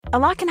A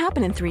lot can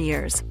happen in 3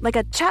 years, like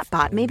a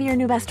chatbot may be your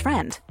new best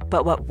friend.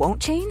 But what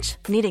won't change?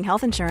 Needing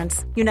health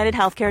insurance. United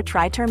Healthcare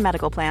Tri-Term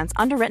Medical Plans,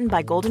 underwritten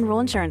by Golden Rule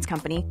Insurance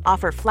Company,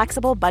 offer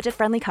flexible,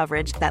 budget-friendly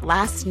coverage that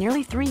lasts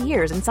nearly 3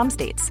 years in some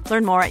states.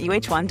 Learn more at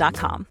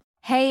uh1.com.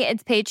 Hey,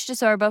 it's Paige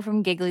DeSorbo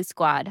from Giggly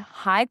Squad.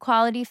 High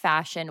quality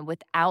fashion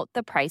without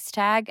the price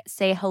tag.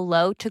 Say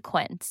hello to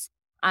Quince.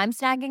 I'm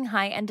snagging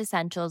high-end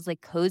essentials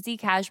like cozy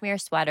cashmere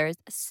sweaters,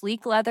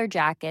 sleek leather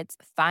jackets,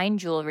 fine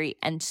jewelry,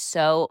 and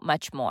so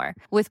much more.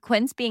 With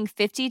Quince being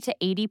 50 to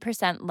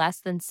 80%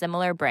 less than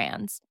similar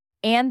brands.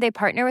 And they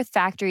partner with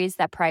factories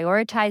that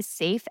prioritize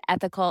safe,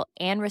 ethical,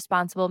 and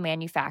responsible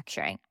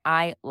manufacturing.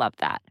 I love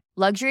that.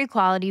 Luxury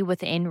quality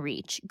within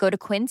reach. Go to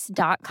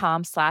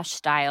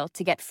quince.com/style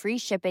to get free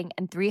shipping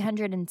and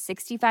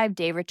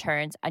 365-day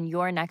returns on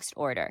your next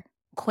order.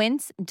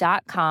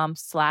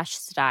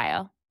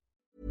 Quince.com/style.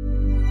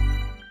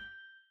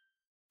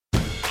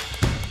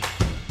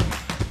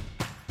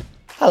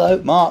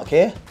 Hello, Mark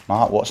here.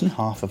 Mark Watson,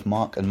 half of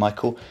Mark and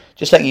Michael.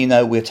 Just letting you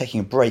know we're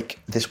taking a break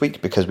this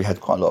week because we had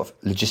quite a lot of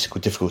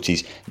logistical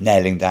difficulties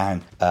nailing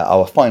down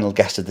our final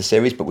guest of the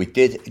series, but we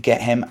did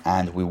get him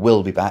and we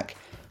will be back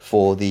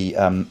for the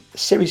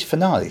series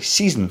finale,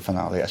 season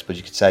finale, I suppose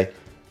you could say,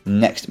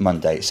 next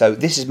Monday. So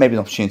this is maybe an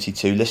opportunity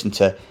to listen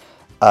to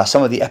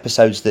some of the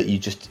episodes that you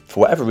just,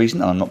 for whatever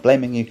reason, and I'm not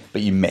blaming you,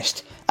 but you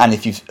missed. And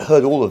if you've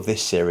heard all of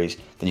this series,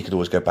 then you could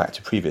always go back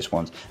to previous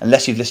ones,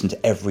 unless you've listened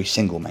to every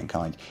single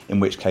Mankind, in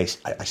which case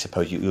I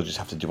suppose you'll just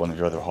have to do one of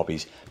your other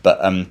hobbies.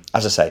 But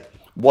as I say,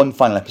 one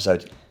final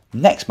episode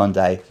next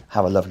Monday.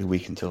 Have a lovely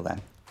week until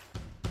then.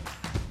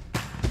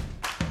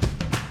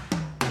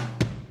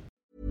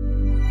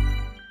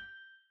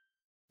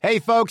 Hey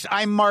folks,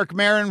 I'm Mark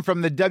Maron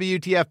from the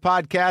WTF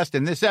Podcast,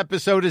 and this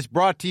episode is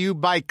brought to you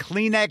by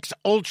Kleenex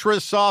Ultra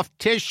Soft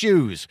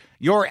Tissues,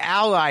 your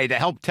ally to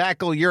help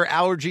tackle your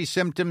allergy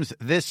symptoms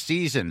this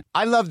season.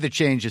 I love the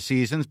change of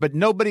seasons, but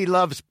nobody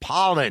loves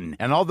pollen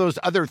and all those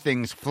other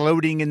things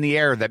floating in the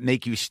air that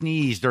make you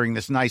sneeze during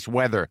this nice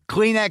weather.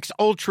 Kleenex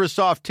Ultra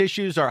Soft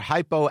Tissues are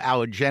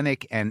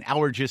hypoallergenic and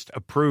allergist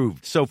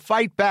approved, so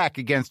fight back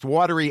against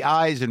watery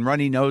eyes and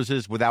runny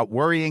noses without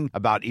worrying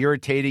about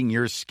irritating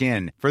your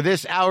skin. For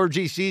this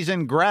allergy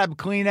season, grab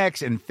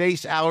Kleenex and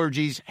face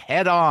allergies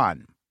head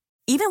on.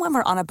 Even when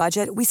we're on a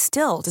budget, we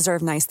still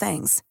deserve nice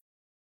things.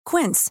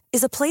 Quince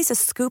is a place to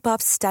scoop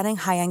up stunning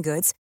high-end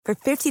goods for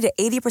 50 to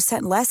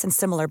 80% less than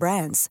similar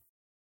brands.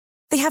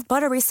 They have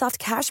buttery soft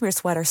cashmere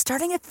sweaters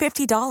starting at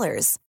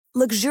 $50,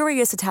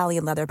 luxurious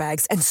Italian leather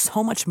bags, and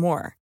so much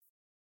more.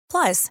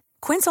 Plus,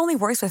 Quince only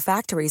works with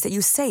factories that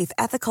use safe,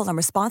 ethical, and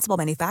responsible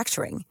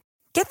manufacturing.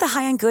 Get the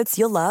high-end goods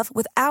you'll love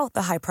without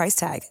the high price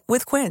tag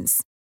with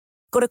Quince.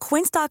 Go to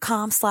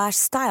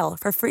quince.com/style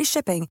for free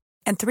shipping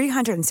and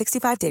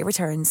 365-day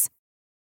returns.